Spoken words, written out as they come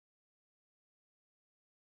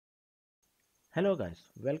Hello guys,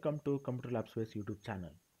 welcome to computerlabspace YouTube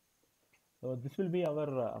channel. So this will be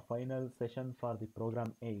our final session for the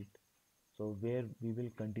program 8. So where we will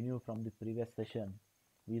continue from the previous session.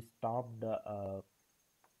 We stopped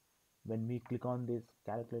when we click on this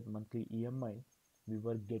calculate monthly EMI, we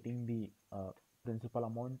were getting the principal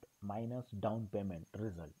amount minus down payment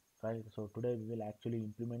result, right? So today we will actually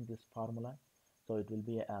implement this formula. So it will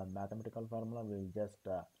be a mathematical formula. We will just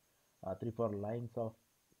 3-4 lines of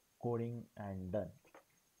coding and done.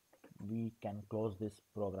 We can close this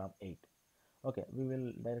program 8. Okay, we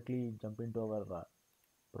will directly jump into our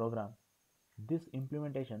program. This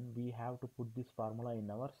implementation, we have to put this formula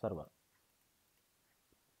in our server.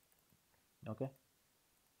 Okay,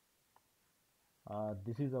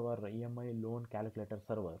 this is our EMI loan calculator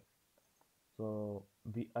server. So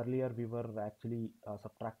we were actually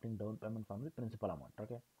subtracting down payment from the principal amount.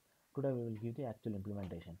 Okay, today we will give the actual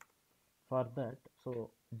implementation. For that,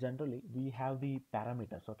 so generally we have the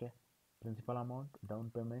parameters. Okay, principal amount, down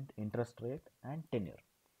payment, interest rate and tenure.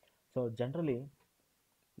 So generally,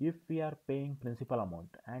 if we are paying principal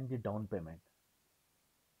amount and the down payment,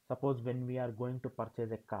 suppose when we are going to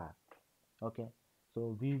purchase a car, okay,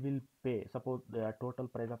 so we will pay, suppose the total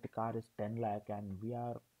price of the car is 10 lakh and we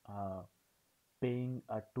are paying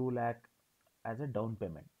a 2 lakh as a down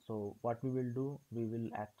payment. So what we will do, we will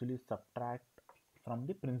actually subtract from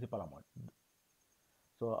the principal amount.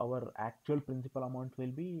 So our actual principal amount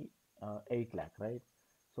will be 8 lakh, right?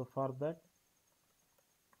 So for that,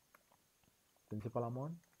 principal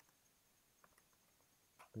amount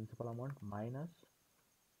minus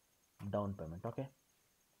down payment. Okay,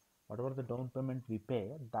 whatever the down payment we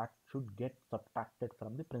pay, that should get subtracted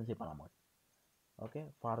from the principal amount. Okay,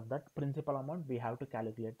 for that principal amount we have to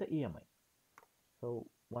calculate the EMI. So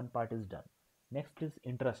one part is done. Next is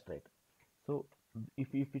interest rate. So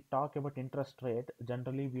if we talk about interest rate,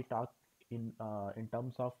 generally we talk in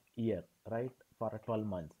terms of year, right? For a 12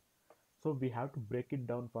 months, so we have to break it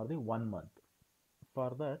down for the 1 month.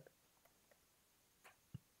 For that,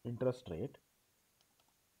 interest rate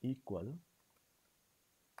equal,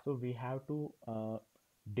 so we have to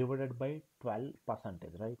divided by 12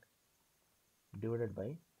 percentage, right? Divided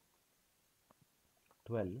by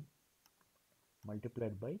 12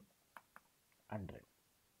 multiplied by 100.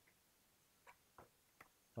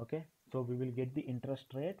 Okay, so we will get the interest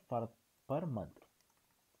rate for per month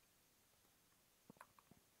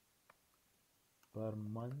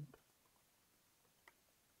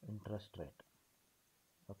interest rate.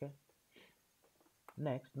 Okay,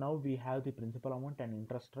 next, now we have the principal amount and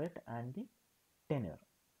interest rate and the tenure.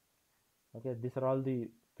 Okay, these are all the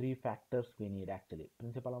three factors we need actually: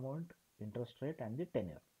 principal amount, interest rate and the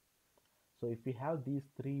tenure. So if we have these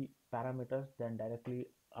three parameters, then directly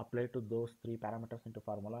apply to those three parameters into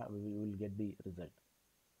formula, we will get the result.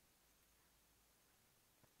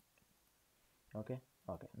 Okay,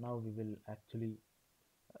 now we will actually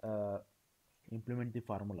uh, implement the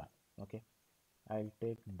formula. Okay, I'll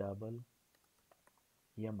take double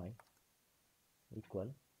EMI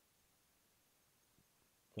equal,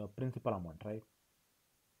 so principal amount, right?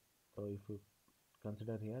 So if you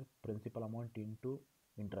consider here, principal amount into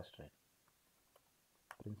interest rate,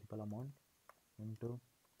 principal amount into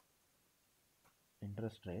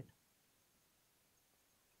interest rate,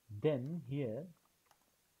 then here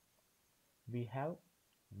we have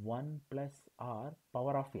 1 plus r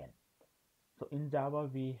power of n. So in Java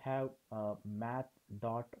we have math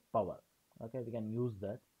dot power. Okay, we can use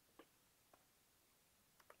that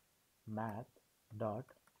math dot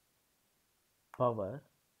power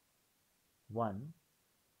 1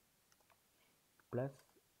 plus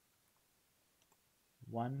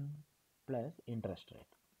 1 plus interest rate.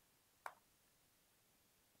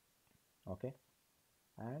 Okay,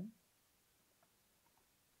 and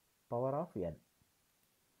power of n,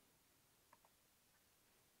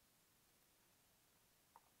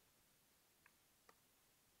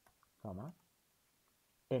 comma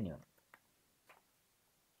tenure.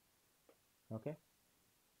 Okay,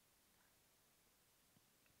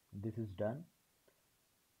 this is done,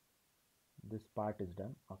 this part is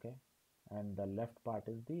done. Okay, and the left part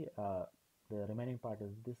is the remaining part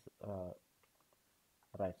is this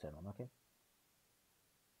right side one. Okay,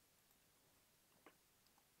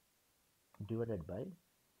 divided by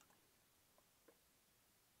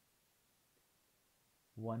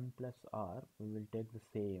 1 plus r, we will take the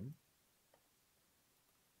same,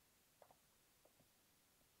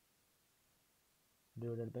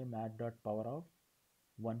 divided by math dot power of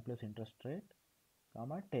 1 plus interest rate,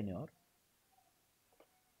 comma tenure,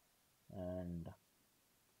 and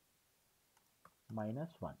minus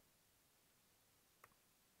 1.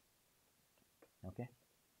 Okay,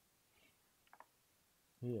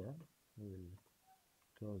 Here we will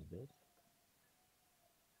close this.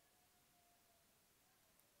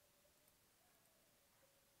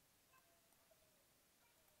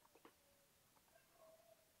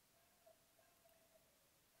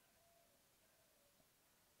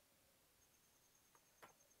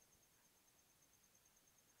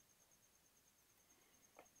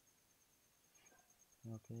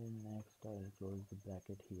 Okay, next I will close the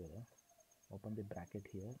bracket here, open the bracket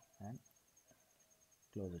here and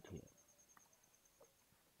close it here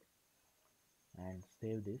and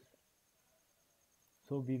save this.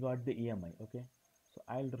 So we got the EMI. Okay, so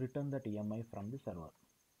I'll return that EMI from the server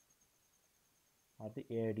or the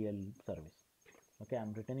AIDL service. Okay,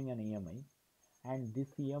 I'm returning an EMI and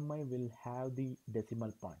this EMI will have the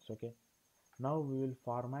decimal points. Okay, now we will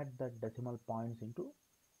format that decimal points into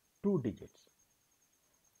 2 digits.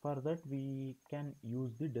 For that we can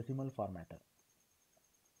use the decimal formatter.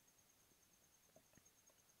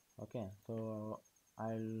 Okay, so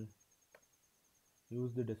I'll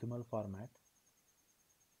use the decimal format,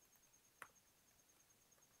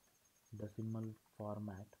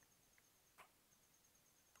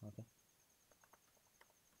 okay,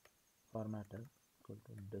 formatter equal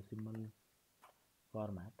to decimal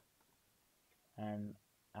format, and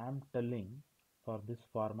I'm telling for this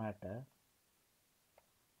formatter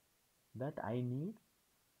that I need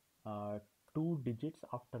 2 digits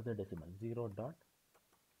after the decimal, 0.00.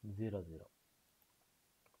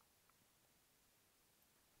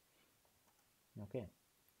 Okay,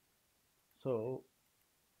 so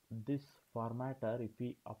this formatter, if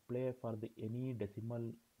we apply for the any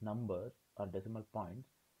decimal numbers or decimal points,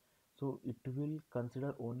 so it will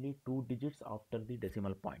consider only 2 digits after the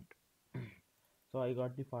decimal point. So I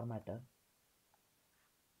got the formatter.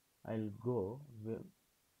 I'll go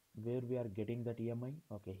where we are getting that EMI.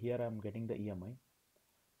 Okay, here I am getting the EMI,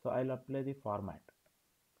 so I'll apply the format.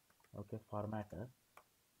 Okay, formatter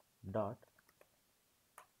dot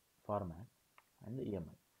format and the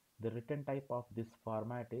EMI. The return type of this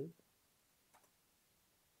format is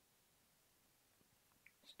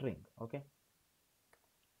string. Okay,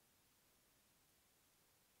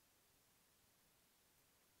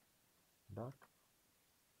 dot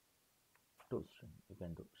to string. You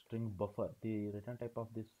can do string buffer. The return type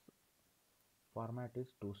of this format is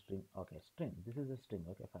to string. Okay, string, this is a string.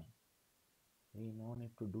 Okay, fine, we no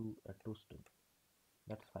need to do a to string,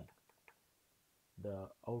 that's fine. The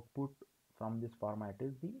output from this format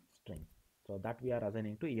is the string, so that we are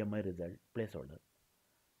assigning to EMI result placeholder.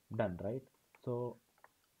 Done, right? So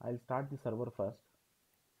I'll start the server first.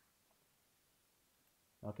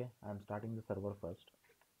 Okay, I'm starting the server first.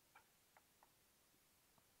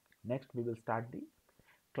 Next we will start the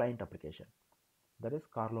client application, that is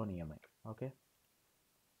Car Loan EMI. Okay,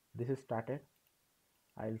 this is started.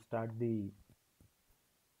 I'll start the,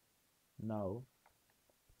 now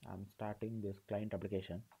I'm starting this client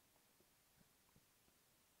application.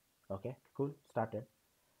 Okay, cool, started.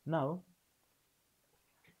 Now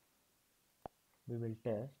we will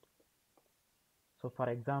test. So for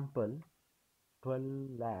example,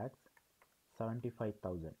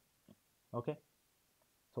 12,75,000. Okay,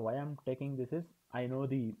 so why I'm taking this is I know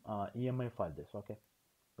the EMI for this. Okay,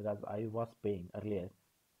 because I was paying earlier,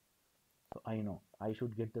 so I know I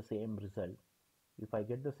should get the same result. If I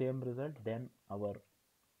get the same result, then our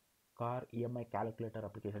Car EMI calculator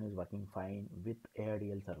application is working fine with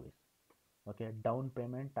AIDL service. Okay, down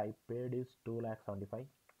payment I paid is 2,75,000.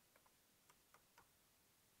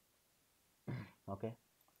 Okay,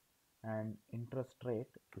 and interest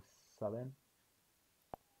rate is 7,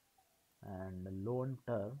 and loan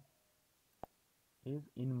term is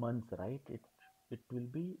in months, right? It will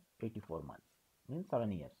be 84 months, means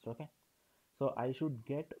 7 years. Okay, so I should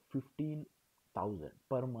get 15,000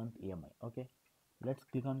 per month EMI. Okay, let's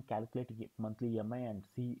click on calculate monthly EMI and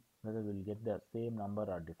see whether we'll get the same number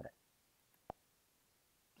or different.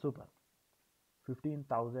 Super,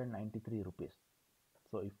 15,093 rupees.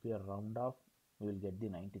 So if we are round off, we will get the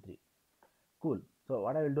 93. Cool. So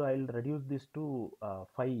what I will do, I will reduce this to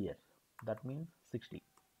 5 years. That means 60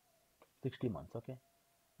 months. Okay,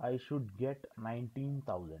 I should get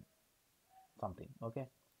 19,000 something. Okay,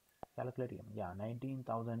 calculate EMI. Yeah,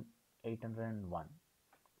 19,801.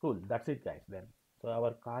 Cool, that's it guys. Then so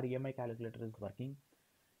our Car EMI calculator is working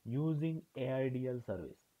using AIDL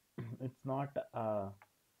service. It's not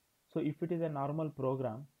so if it is a normal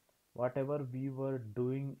program, whatever we were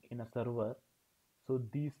doing in a server, so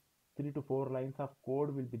these 3 to 4 lines of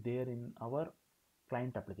code will be there in our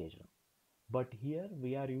client application. But here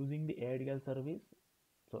we are using the AIDL service,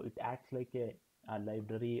 so it acts like a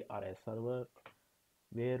library or a server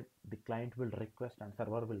where the client will request and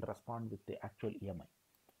server will respond with the actual EMI.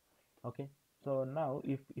 Okay, so now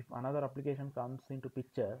if another application comes into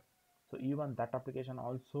picture, so even that application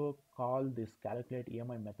also call this calculate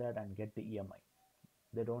EMI method and get the EMI.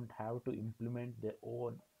 They don't have to implement their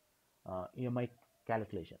own EMI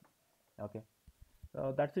calculation. Okay,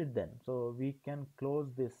 so that's it then. So we can close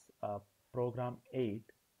this program 8.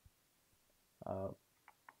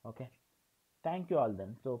 Okay, thank you all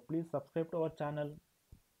then. So please subscribe to our channel.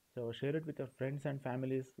 So share it with your friends and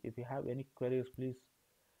families. If you have any queries, please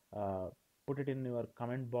uh, put it in your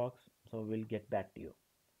comment box, so we'll get back to you.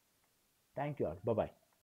 Thank you all. Bye bye.